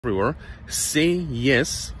everywhere. Say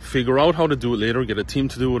yes, figure out how to do it later, get a team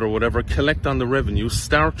to do it or whatever, collect on the revenue,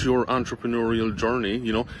 start your entrepreneurial journey,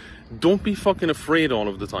 you know. Don't be fucking afraid all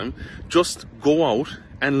of the time. Just go out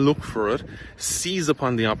and look for it. Seize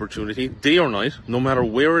upon the opportunity, day or night, no matter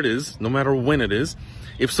where it is, no matter when it is.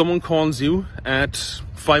 If someone calls you at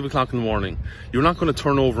 5 o'clock in the morning, you're not going to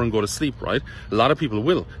turn over and go to sleep, right? A lot of people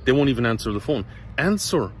will. They won't even answer the phone.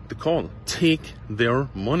 Answer the call. Take their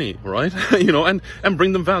money, right? You know, and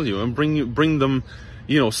bring them value and bring them,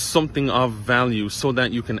 you know, something of value so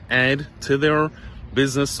that you can add to their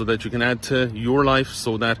business, so that you can add to your life,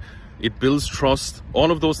 so that it builds trust,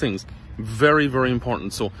 all of those things. Very, very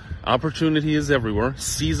important. So opportunity is everywhere.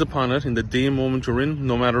 Seize upon it in the day moment you're in,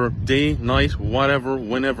 no matter day, night, whatever,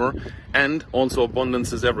 whenever. And also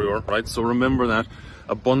abundance is everywhere, right? So remember that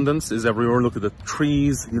abundance is everywhere. Look at the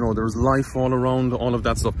trees, you know, there's life all around, all of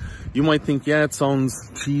that stuff. You might think, yeah, it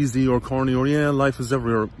sounds cheesy or corny, or yeah, life is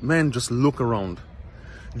everywhere. Man, just look around.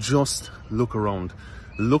 Just look around.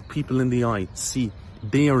 Look people in the eye. See,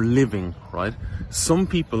 they are living, right? Some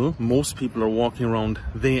people, most people are walking around,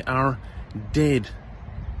 they are dead.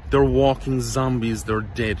 They're walking zombies, they're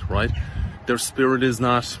dead, right? Their spirit is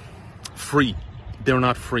not free. They're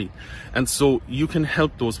not free. And so you can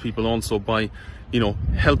help those people also by, you know,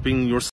 helping yourself.